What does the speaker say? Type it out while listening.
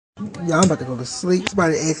Yeah, I'm about to go to sleep.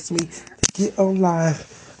 Somebody asked me to get on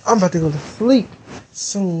live. I'm about to go to sleep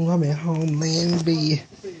soon. I'm at home laying in bed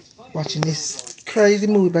watching this crazy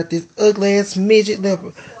movie about this ugly ass midget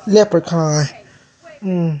leprechaun.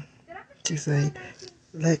 She say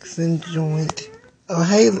Lex and Joint. Oh,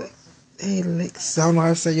 hey Lex. I don't know how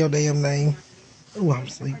to say your damn name. Oh, I'm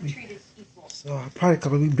sleepy. So I probably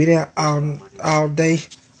could be been out all day.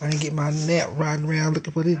 I didn't get my nap riding around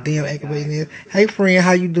looking for this damn activating there. Hey friend,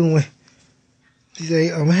 how you doing? She say,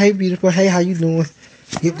 hey beautiful, hey, how you doing?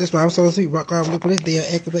 Yep, that's why I'm so sweet. Rock around looking for this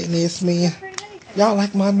damn activating ass man. Y'all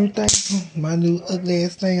like my new thing? My new ugly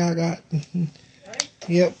ass thing I got.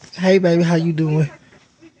 Yep. Hey baby, how you doing?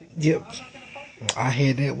 Yep. I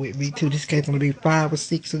had that with me too. This case gonna be 5 or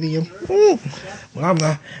 6 of them. Well,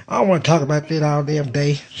 I don't want to talk about that all damn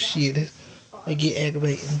day. Shit, they get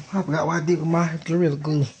aggravating. I forgot what I did with my Gorilla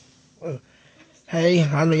Glue. Hey,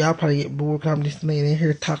 I know y'all probably get bored because I'm just laying in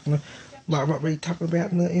here talking about not really talking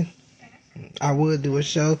about nothing. I would do a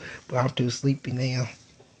show, but I'm too sleepy now.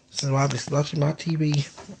 So I'll be watching my TV.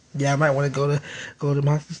 Yeah, I might want to go to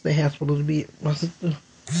my sister's house for a little bit. My sister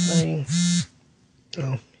thing.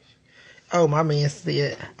 Oh, my man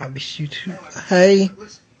said I'll be shooting. Hey,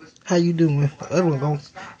 how you doing? The other one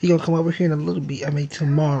he gonna come over here in a little bit. I mean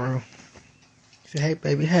tomorrow. He said, hey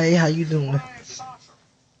baby, hey, how you doing?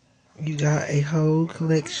 You got a whole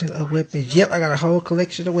collection of weapons. Yep, I got a whole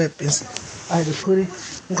collection of weapons. I had to put it.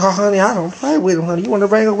 Oh, honey, I don't play with them, honey. You want to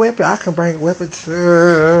bring a weapon? I can bring a weapon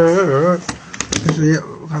too. Yep,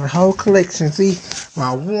 got a whole collection. See,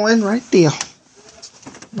 my one right there.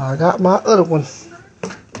 I got my other one.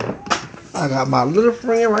 I got my little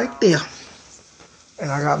friend right there. And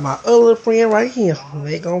I got my other friend right here.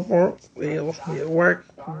 They gonna work. It work.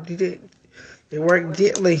 It worked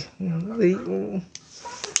gently.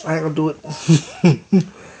 I ain't gonna do it.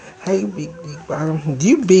 Hey, big dick bottom.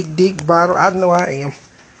 You big dick bottom. I know I am.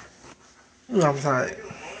 You know what I'm saying?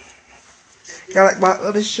 Got like my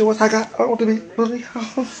other shorts. I got on to be fully.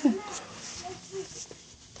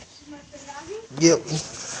 Yep.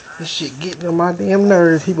 This shit getting on my damn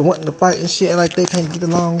nerves. People wanting to fight and shit like they can't get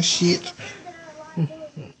along and shit.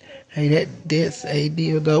 Hey, that's a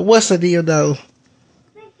dildo. What's a dildo?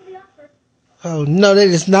 Oh no, that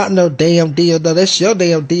is not no damn dildo. That's your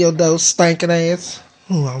damn dildo, stinking ass.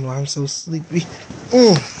 Oh, I'm so sleepy.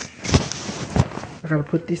 I gotta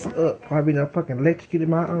put this up. Probably not fucking electrocuted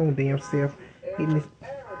my own damn self. Hitting this.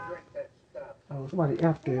 Oh, somebody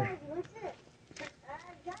out there.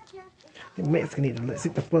 The Mexican need to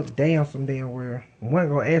sit the fuck down some damn where. One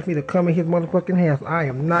gonna ask me to come in his motherfucking house. I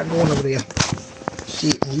am not going over there.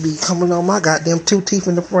 Shit, you be coming on my goddamn 2 teeth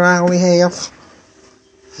in the front I only have.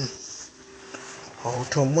 Oh,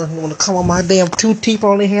 to one wanna come on my damn 2 teeth I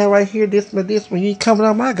only have right here. This one. You ain't coming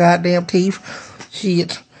on my goddamn teeth.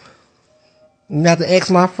 Shit. You have to ask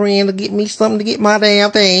my friend to get me something to get my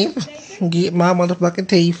damn thing. Get my motherfucking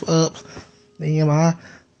teeth up. Damn, I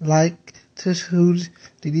like to shoot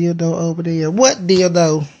the dildo over there. What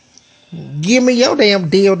dildo? Give me your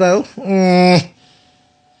damn dildo.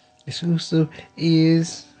 Exclusive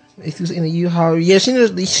is exclusive in the U-Haul. Yeah, she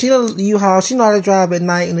knows the U-Haul. She know how to drive at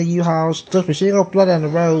night in the U-Haul stuff, but she ain't gonna fly down the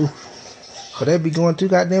road. Cause they be going too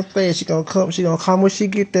goddamn fast. She gonna come when she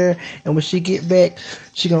get there, and when she get back,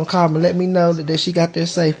 she gonna call me and let me know that she got there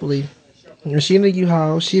safely. When she in the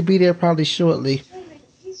U-Haul, she'll be there probably shortly.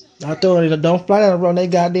 I told her, don't fly down the road. They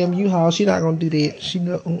goddamn U-Haul. She not gonna do that. She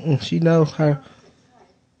know. She know her.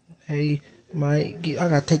 Hey, I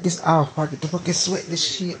gotta take this off. I get the fucking sweat this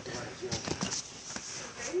shit.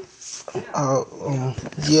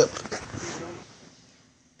 Yep.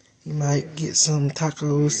 You might get some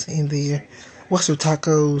tacos in there. What's with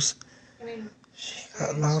tacos? She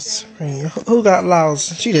got lost. Friend. Who got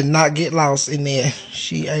lost? She did not get lost in there.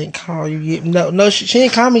 She ain't called you yet. No, she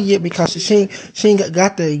ain't called me yet because she ain't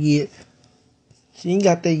got there yet. She ain't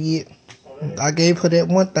got there yet. I gave her that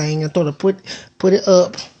one thing and told her put it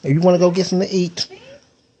up. If you want to go get something to eat,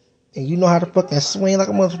 and you know how to fucking swing like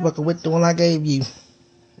a motherfucker with the one I gave you.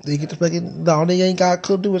 They get the fucking all they ain't got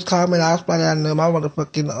to do is call me and I'll spot out my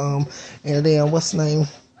motherfucking and then what's the name?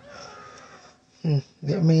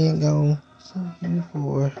 That man gone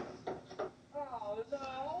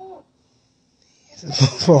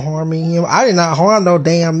for harming him. I did not harm no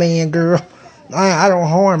damn man, girl. I don't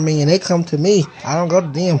harm men. They come to me. I don't go to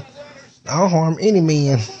them. I don't harm any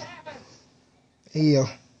man. Yeah.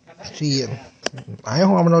 Shit. I ain't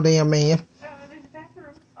harming no damn man.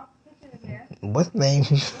 What's the name?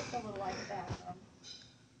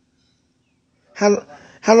 How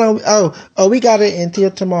long? Oh, we got it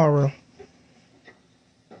until tomorrow.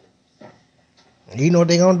 You know what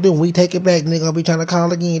they gonna do? When we take it back, and they gonna be trying to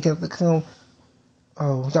call again, tell us to come.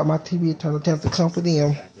 Oh, got my TV trying to tell us to come for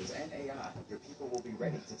them.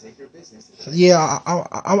 Yeah,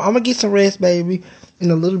 I'm gonna get some rest, baby,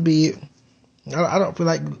 in a little bit. I don't feel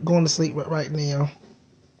like going to sleep right now.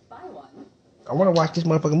 I want to watch this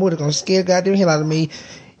motherfucking movie. They're gonna scare the goddamn hell out of me.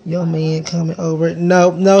 Your man coming over.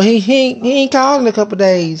 No, he ain't calling in a couple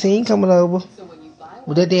days. He ain't coming over.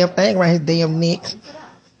 With that damn thing around his damn neck.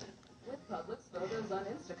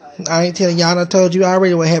 I ain't telling y'all. I told you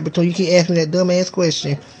already what happened to you. You keep asking me that dumb ass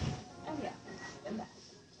question.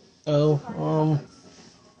 Oh.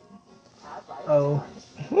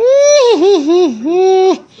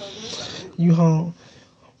 You home?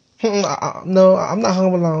 No, I'm not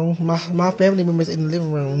home alone. My family members in the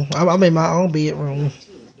living room. I'm in my own bedroom.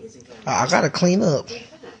 I gotta clean up.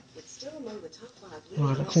 I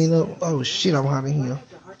gotta clean up. Oh shit, I'm hot in here.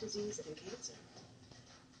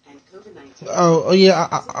 Oh yeah.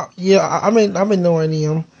 I'm ignoring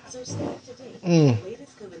them.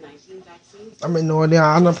 I'm ignoring them.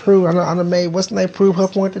 I done made what's the name prove her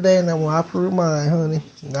point today, and then I prove mine, honey.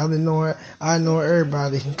 I ignore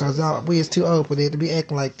everybody because we is too old for that to be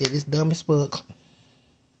acting like that. It's dumb as fuck.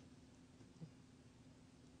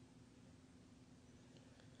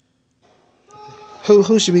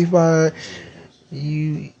 Who should be fired?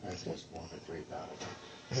 You.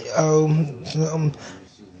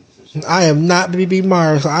 I am not BB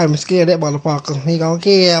Myers, so I'm scared of that motherfucker. He gonna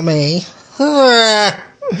kill me.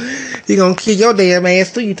 He gonna kill your damn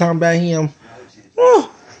ass too. You talking about him?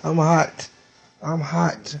 I'm hot.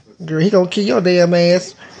 Girl, he gonna kill your damn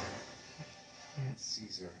ass.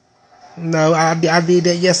 No, I did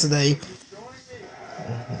that yesterday.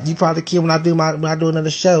 You probably kill when I do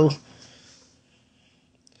another show.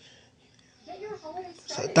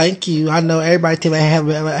 So thank you. I know everybody tell me I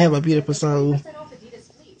have a beautiful soul.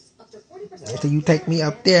 So you take me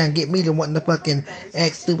up there and get me to wanting to fucking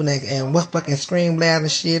act stupid and what fucking scream loud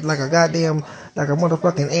and shit like a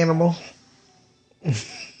motherfucking animal.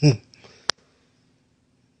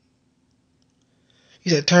 He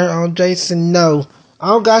said turn on Jason. No, I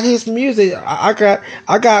don't got his music. I got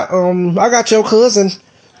your cousin.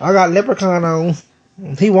 I got Leprechaun on.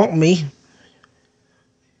 He want me.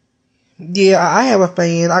 Yeah, I have a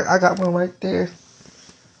fan. I got one right there.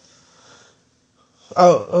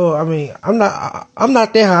 I mean, I'm not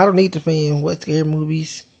that high. I don't need the fan. What scary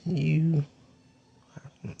movies you?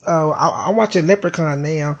 Oh, I'm watching Leprechaun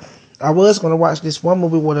now. I was gonna watch this one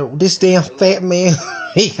movie where this damn fat man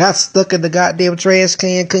he got stuck in the goddamn trash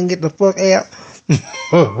can, couldn't get the fuck out.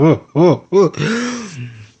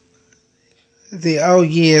 Oh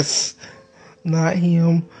yes, not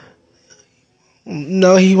him.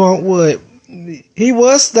 No, he won't. What? He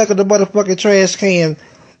was stuck in the motherfucking trash can.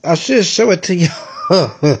 I should show it to you.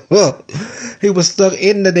 He was stuck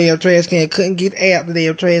in the damn trash can, couldn't get out the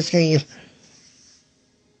damn trash can.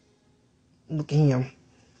 Look at him.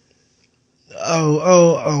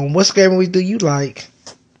 Oh, what scary movie do you like?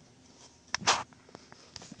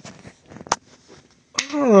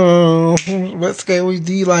 Oh, what scary movie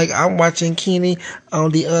do you like? I'm watching Kenny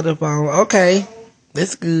on the other phone. Okay,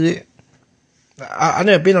 that's good. I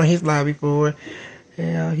never been on his live before.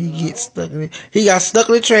 Yeah, he got stuck in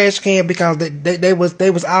the trash can because they was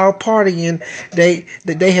all partying. They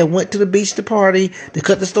had went to the beach to party. To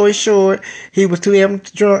cut the story short, he was too damn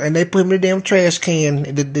drunk and they put him in the damn trash can.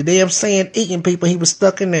 The damn sand eating people. He was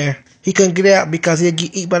stuck in there. He couldn't get out because he'd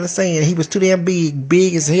get eaten by the sand. He was too damn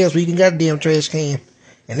big as hell, so he can get a damn trash can.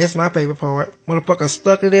 And that's my favorite part. Motherfucker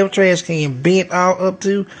stuck in the damn trash can, bent all up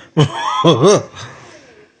to.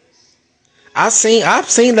 I've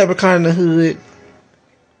seen Leprechaun in the Hood.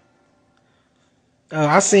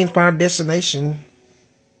 I seen Final Destination.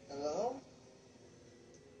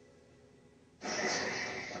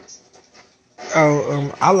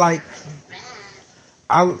 I like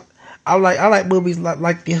movies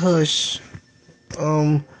like The Hush,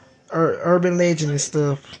 Urban Legend and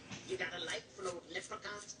stuff.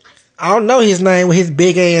 I don't know his name with his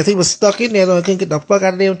big ass. He was stuck in there and couldn't get the fuck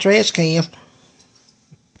out of them trash can.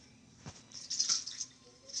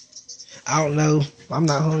 I don't know. I'm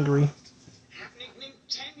not hungry.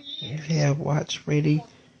 Yeah, watch Freddy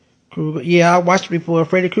Krueger. Yeah, I watched it before.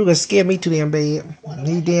 Freddy Krueger scared me too damn bad.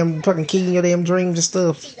 He damn fucking killing your damn dreams and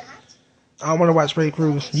stuff. I don't want to watch Freddy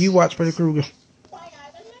Krueger. You watch Freddy Krueger.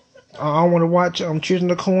 I don't want to watch Children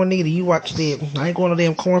of the Corn either. You watch that. I ain't going to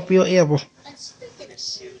damn cornfield ever.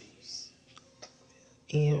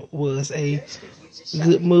 It was a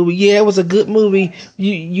good movie. Yeah, it was a good movie.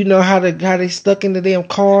 You know how they stuck in the damn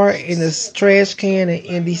car in the trash can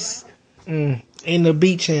and in the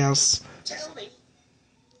beach house.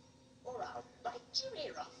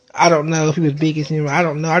 I don't know if he was big as him. I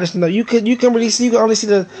don't know. I just know you couldn't really see. You could only see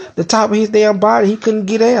the top of his damn body. He couldn't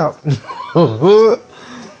get out.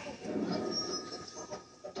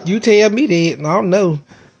 You tell me that. I don't know.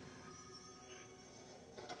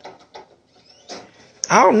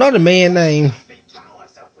 I don't know the man name.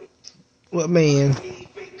 What man?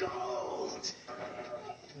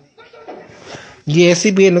 Yes,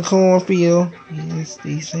 he be in the cornfield. Yes,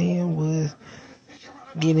 the Sam was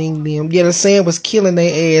getting them. Yeah, the Sam was killing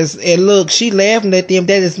their ass. And look, she laughing at them.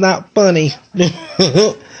 That is not funny.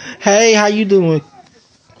 Hey, how you doing?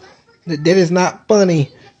 That is not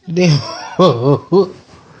funny. I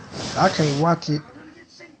can't watch it.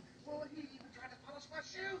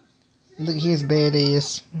 Look at his bad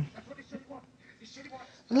ass.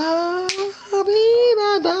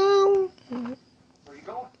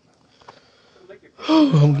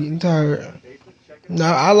 I'm getting tired. No,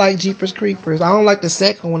 I like Jeepers Creepers. I don't like the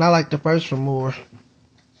second one. I like the first one more.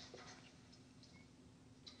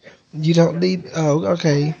 You don't need. Oh,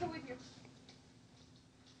 okay.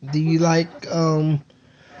 Do you like? I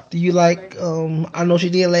know she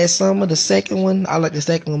did last summer. The second one, I like the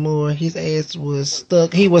second one more. His ass was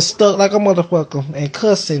stuck. He was stuck like a motherfucker and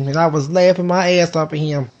cussing, and I was laughing my ass off at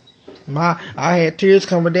him. I had tears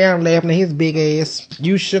coming down laughing at his big ass.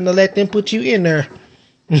 You shouldn't have let them put you in there.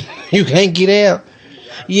 You can't get out.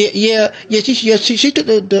 Yeah. She took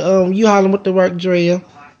the you hollering with the work, Drea.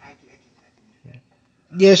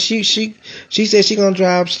 Yeah, she said she gonna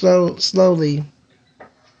drive slowly.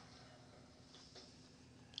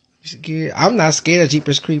 Scared. I'm not scared of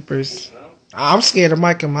Jeepers Creepers. I'm scared of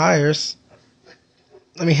Michael Myers.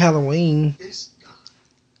 I mean Halloween.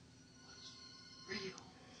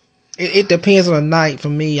 It depends on the night for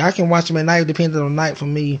me. I can watch them at night. It depends on the night for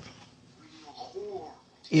me.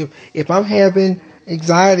 If I'm having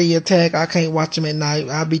anxiety attack, I can't watch them at night.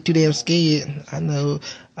 I'll be too damn scared. I know.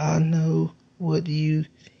 What do you?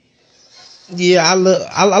 Yeah, I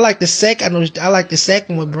like the second. I like the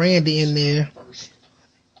second with Brandy in there.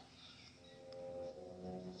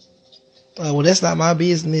 Oh, well, that's not my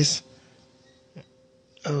business.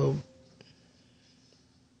 Oh,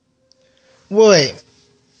 what?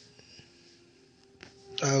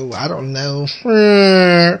 Oh, I don't know.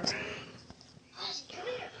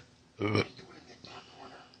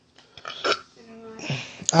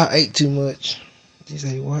 I ate too much. They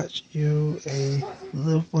say watch you a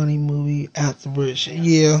little funny movie afterwards.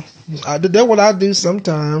 Yeah, that's what I do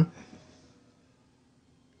sometime.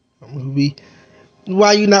 A movie.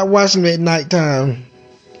 Why you not watching it at nighttime?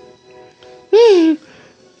 It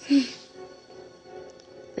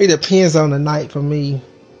depends on the night for me.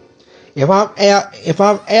 If I'm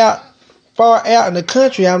out far out in the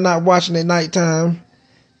country, I'm not watching at nighttime.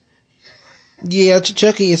 Yeah,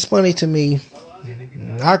 Chucky is funny to me.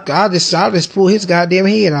 I'll just pull his goddamn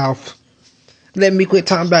head off. Let me quit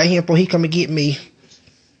talking about him before he come and get me.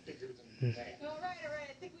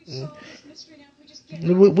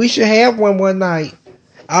 We should have one night.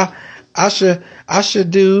 I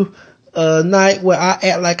should do a night where I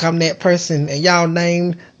act like I'm that person and y'all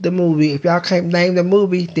name the movie. If y'all can't name the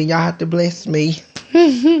movie, then y'all have to bless me.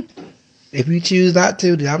 If you choose not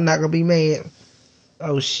to, then I'm not gonna be mad.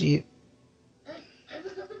 Oh shit.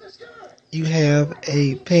 You have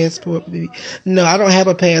a passport, baby? No, I don't have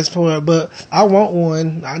a passport, but I want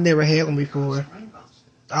one. I never had one before.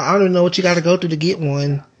 I don't even know what you got to go through to get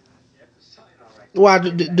one. Why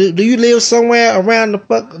do you live somewhere around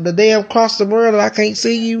the damn across the world that I can't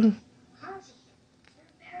see you?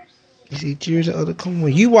 You see tears of other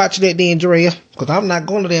corn. You watch that then, Drea, because I'm not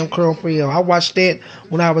going to damn cornfield. I watched that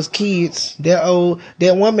when I was kids. That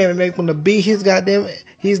one man make want to beat his damn ass,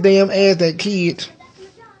 that kid.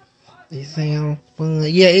 It sounds fun.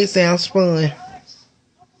 Yeah, it sounds fun.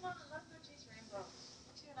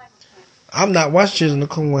 I'm not watching Children in the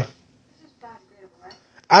Corn.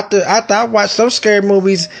 After I watch some scary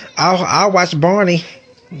movies, I'll watch Barney.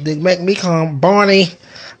 They make me calm. Barney,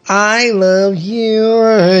 I love you,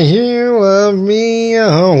 you love me.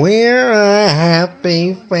 We're a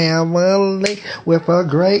happy family with a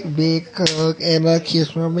great big hug and a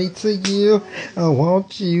kiss from me to you.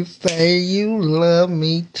 Won't you say you love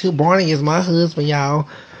me too? Barney is my husband, y'all.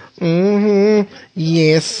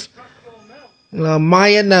 Yes.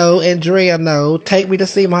 Maya know and Drea know. Take me to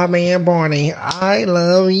see my man Barney. I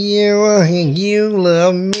love you and you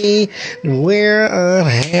love me. We're a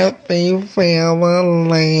happy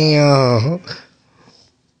family.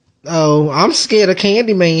 Oh, I'm scared of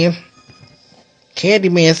Candyman.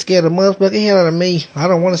 Candyman scared the motherfucking hell out of me. I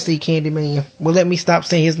don't want to see Candyman. Well, let me stop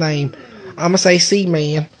saying his name. I'm gonna say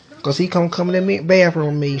C-Man. Cause he come in the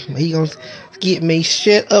bathroom with me. He gonna get me.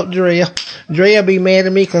 Shut up, Drea. Drea be mad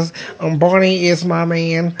at me cause Barney is my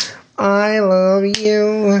man. I love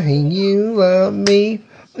you and you love me.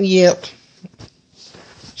 Yep.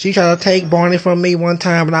 She tried to take Barney from me one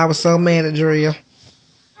time and I was so mad at Drea.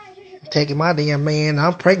 Taking my damn man.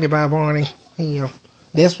 I'm pregnant by Barney. Hell.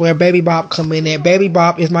 That's where Baby Bop come in at. Baby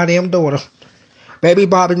Bop is my damn daughter. Baby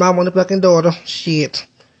Bop is my motherfucking daughter. Shit.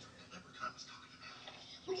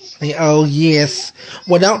 And, oh, yes.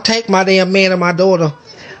 Well, don't take my damn man and my daughter.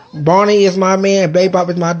 Barney is my man. Baby Bop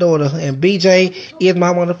is my daughter. And BJ is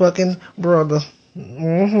my motherfucking brother.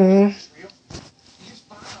 Mm-hmm.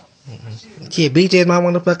 Yeah, BJ is my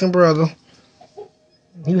motherfucking brother.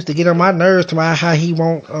 He used to get on my nerves to my how he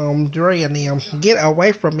want Dre and them. Get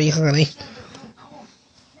away from me, honey.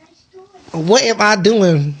 What am I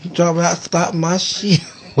doing? Drop out, stop my shit.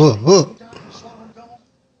 Oh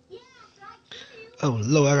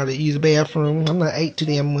Lord, I gotta use the bathroom. I'm not ate to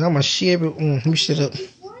them. I'm a shit. Let me shut up.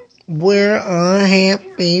 We're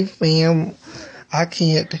unhappy, fam. I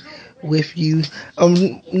can't with you.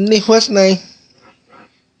 Nick, what's name?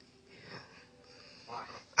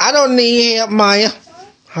 I don't need help, Maya.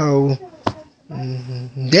 Oh.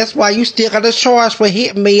 That's why you still got a charge for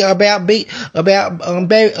hitting me about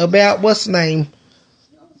what's the name.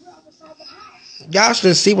 Y'all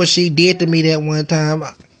should see what she did to me that one time.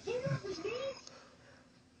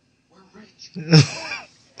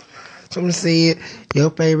 Someone said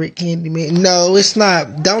your favorite Candyman. No, it's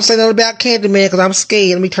not. Don't say nothing about Candyman because I'm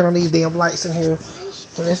scared. Let me turn on these damn lights in here.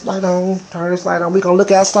 Turn this light on. Turn this light on. We gonna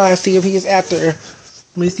look outside and see if he is out there.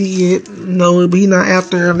 Let me see it. No, he not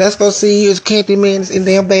out there. Let's go see his Candyman in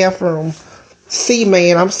the damn bathroom.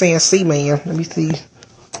 C-Man. I'm saying C-Man. Let me see.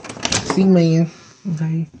 C-Man.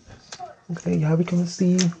 Okay. Okay, y'all we gonna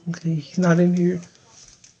see him. Okay, he's not in here.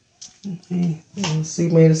 Okay.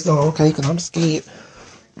 C-Man is gone. Okay, because I'm scared.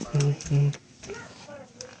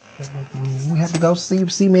 We have to go see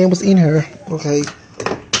if C-Man was in her. Okay.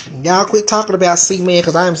 Y'all quit talking about C-Man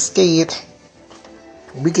because I'm scared.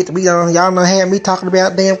 Y'all know have me talking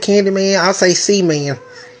about damn Candyman. I'll say C-Man.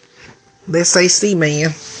 Let's say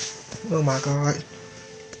C-Man. Oh my God.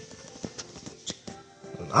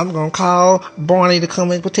 I'm gonna call Barney to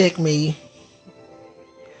come and protect me.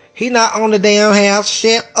 He not on the damn house.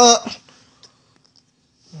 Shut up.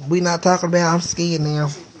 We not talking about. I'm scared now.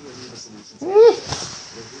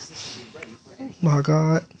 My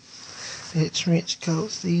God. That trench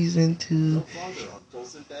coat season 2.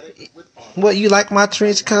 What, you like my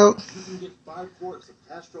trench coat?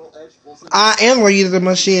 I am gonna use the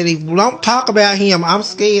machete. Don't talk about him. I'm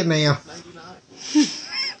scared now.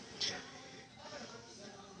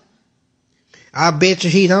 I bet you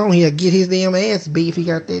he don't. He'll get his damn ass beat if he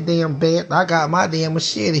got that damn bat. I got my damn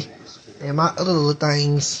machete and my other little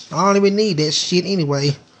things. I don't even need that shit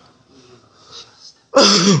anyway.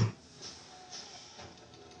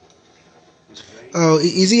 Oh,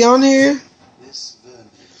 is he on here?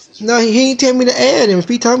 No, he ain't tell me to add him. If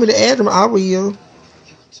he told me to add him, I will.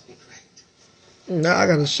 Now I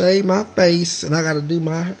gotta shave my face and I gotta do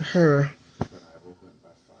my hair.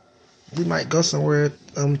 We might go somewhere.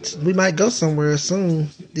 We might go somewhere soon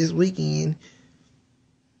this weekend.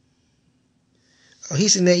 Oh,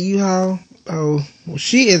 he's in that U-Haul. Oh, well,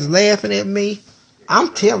 she is laughing at me.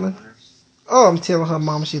 I'm telling. Oh, I'm telling her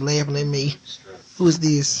mama she's laughing at me. Who is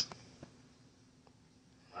this?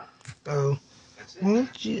 Oh,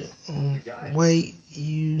 won't you wait?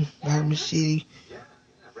 You got me shitty.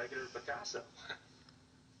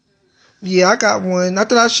 Yeah, I got one. I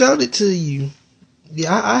thought I showed it to you.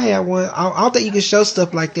 Yeah, I had one. I don't think you can show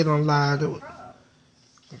stuff like that on live.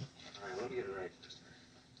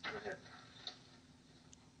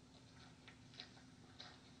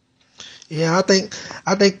 Yeah, I think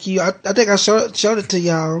I showed it to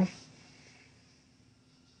y'all.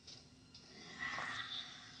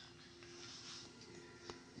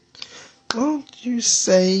 Won't you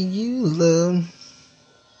say you love,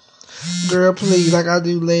 girl? Please, like I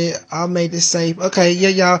do. I made it safe. Okay, yeah,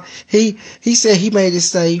 y'all. He said he made it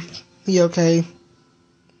safe. He okay?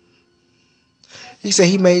 He said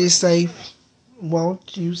he made it safe.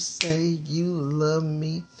 Won't you say you love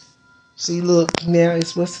me? See, look now.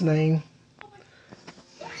 It's what's the name?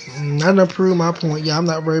 I done proved my point. Yeah, I'm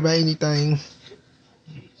not worried about anything.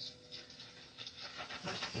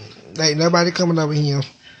 Ain't nobody coming over here.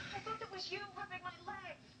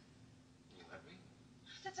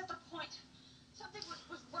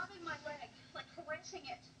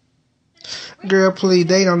 Girl, please,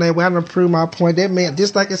 they don't know. I done prove my point. That man,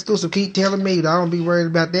 just like Exclusive, keep telling me that I don't be worried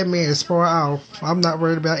about that man is far off. I'm not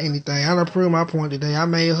worried about anything. I done prove my point today. I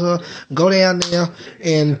made her go down there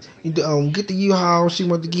and get the U-Haul she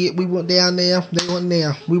wanted to get. We went down there. They went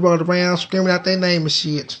there. We rode around screaming out their name and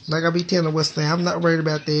shit. Like I be telling what's there. I'm not worried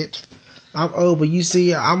about that. I'm over. You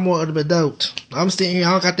see, I'm more of the adult. I'm sitting here.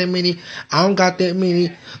 I don't got that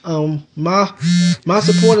many. My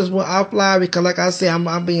supporters will outfly because, like I said,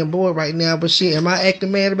 I'm being bored right now. But shit, am I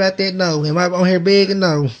acting mad about that? No. Am I on here begging?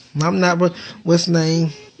 No. I'm not. What's the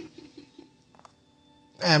name?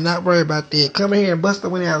 I'm not worried about that. Come in here and bust the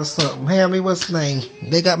window out or something. Have me. What's the name?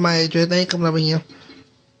 They got my address. They ain't coming over here.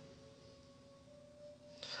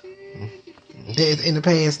 That's in the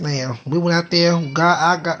past now. We went out there. He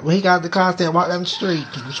got the car, walked down the street,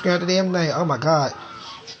 scrambled the damn name. Oh my God.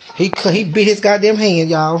 He bit his goddamn hand,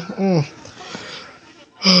 y'all.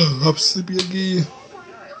 I'm sleepy again.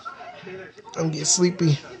 I'm getting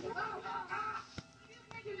sleepy.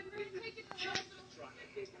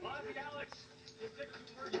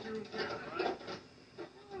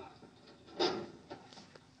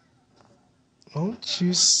 Don't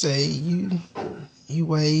you say you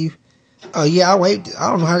wave? Oh yeah, I waved.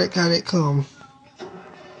 I don't know how that come.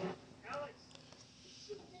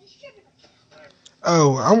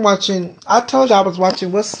 Oh, I'm watching. I told you I was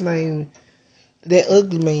watching. What's his name? That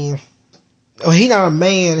ugly man. Oh, he not a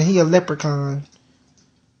man. He a leprechaun.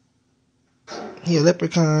 He a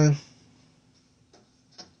leprechaun.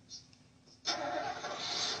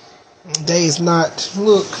 They is not.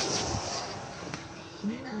 Look.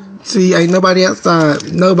 See, ain't nobody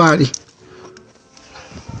outside. Nobody.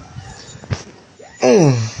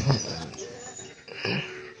 And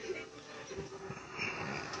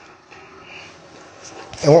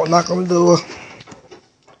won't knock on the door.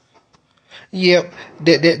 Yep,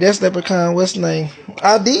 that's Leprechaun. What's his name?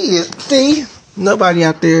 I did. See? Nobody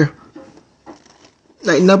out there.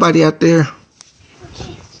 Ain't nobody out there.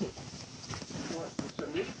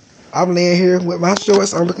 I'm laying here with my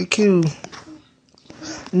shorts on looking cute.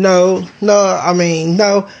 No. I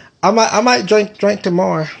might drink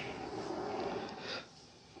tomorrow.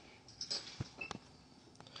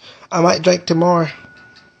 I might drink tomorrow.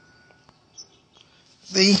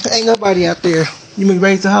 See? Ain't nobody out there. You may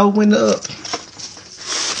raise the whole window up.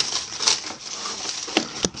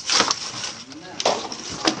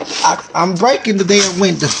 I'm breaking the damn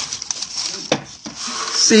window.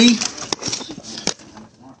 See?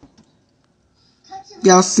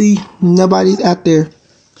 Y'all see? Nobody's out there.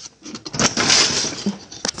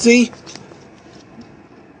 See?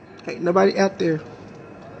 Ain't nobody out there.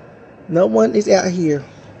 No one is out here.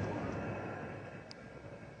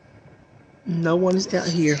 No one is out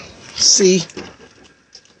here. See?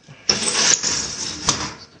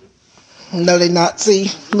 No, they not. See?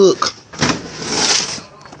 Look.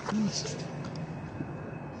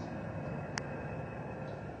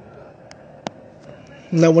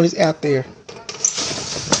 No one is out there.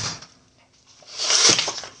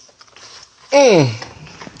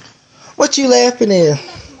 What you laughing at?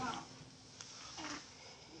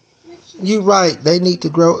 You right. They need to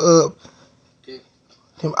grow up.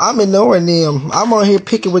 I'm ignoring them. I'm on here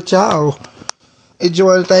picking with y'all.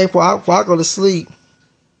 Enjoy the thing before I go to sleep.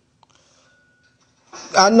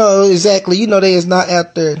 I know exactly. You know they is not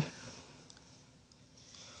out there.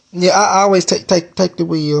 Yeah, I always take the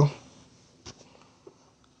wheel.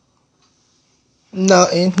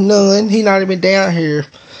 Nothing. None. He not even down here.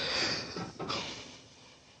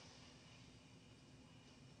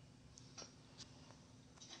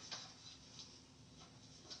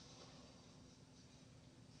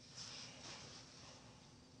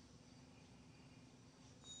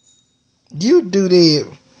 You do that.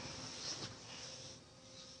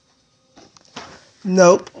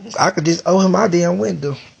 Nope. I could just open my damn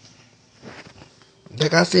window.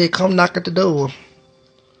 Like I said, come knock at the door.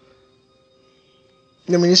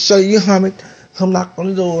 Let me just show you how many. Come knock on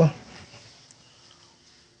the door.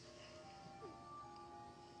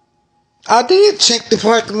 I did check the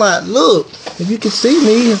parking lot. Look, if you can see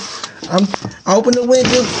me, I open the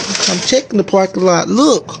window. I'm checking the parking lot.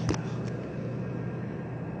 Look.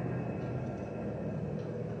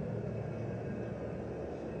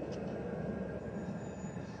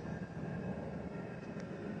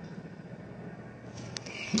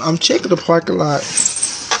 I'm checking the parking lot.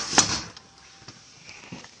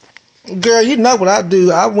 Girl, you know what I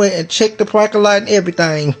do. I went and checked the parking lot and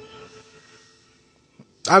everything.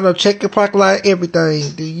 I done checked the parking lot and everything.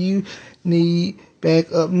 Do you need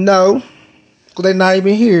backup? No. Because they're not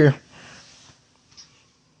even here.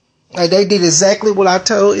 Like, they did exactly what I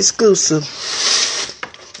told Exclusive.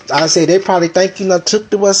 I say they probably think took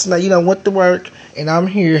the bus now, went to work, and I'm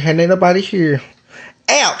here, and ain't nobody here.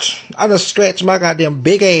 Ouch! I just stretched my goddamn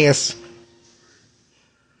big ass.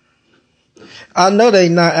 I know they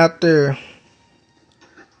not out there.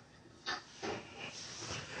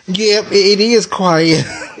 Yep, it is quiet.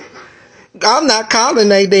 I'm not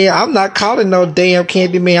calling I'm not calling no damn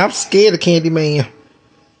Candyman. I'm scared of Candyman.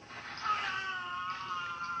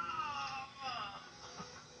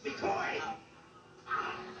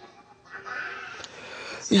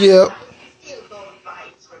 Yep.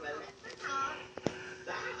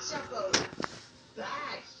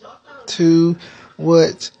 To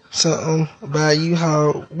what? Something about you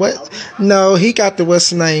how what? No, he got the what's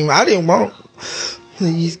the name? I didn't want.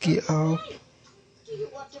 Please get off.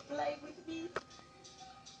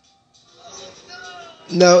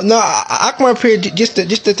 No, I come up here just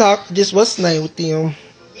to talk. Just what's the name with them?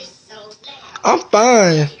 I'm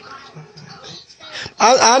fine.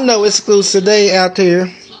 I know exclusive. They out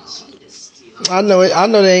here. I know it. I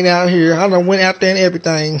know they ain't out here. I done went out there and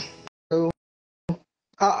everything. So,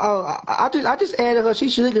 I just added her. She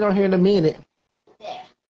should get on here in a minute.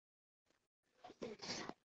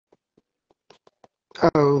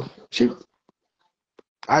 Oh,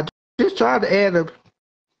 I just tried to add her.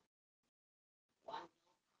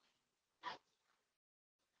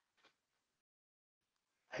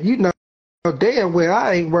 You know damn well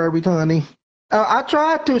I ain't worried, honey. I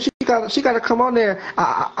tried to. She got to come on there.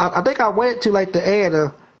 I think I waited too late to add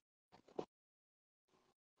her.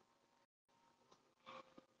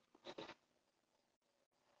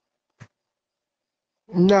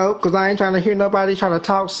 No, because I ain't trying to hear nobody trying to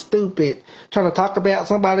talk stupid, trying to talk about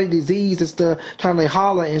somebody's disease and stuff, trying to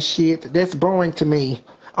holler and shit. That's boring to me.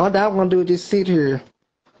 All that I'm gonna do is just sit here.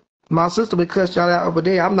 My sister would cuss y'all out over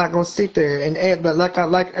there. I'm not gonna sit there and act, but like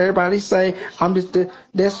everybody say, I'm just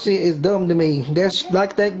that shit is dumb to me. That's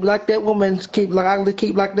like that woman keep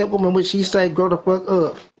like that woman when she say grow the fuck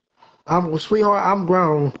up. I'm sweetheart. I'm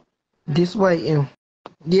grown. Just waiting.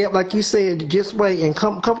 Yeah, like you said, just wait and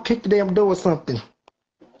come kick the damn door or something.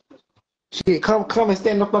 Shit, come and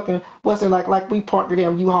stand the fucking what's it like we parked the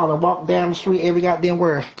damn U-Haul and walk down the street every goddamn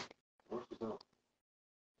where.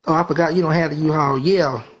 Oh, I forgot you don't have the U-Haul.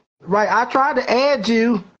 Yeah. Right, I tried to add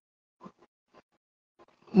you.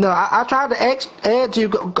 No, I tried to add you.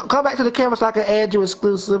 Come back to the camera so I can add you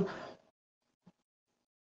exclusive.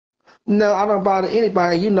 No, I don't bother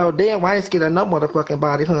anybody. You know damn well I ain't scared of no motherfucking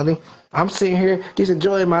body, honey. I'm sitting here just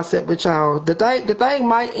enjoying myself with y'all. The thing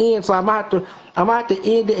might end, so I might have to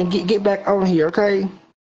end it and get back on here, okay?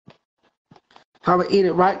 I'm gonna end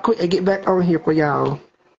it right quick and get back on here for y'all.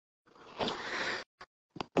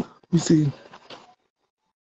 You see.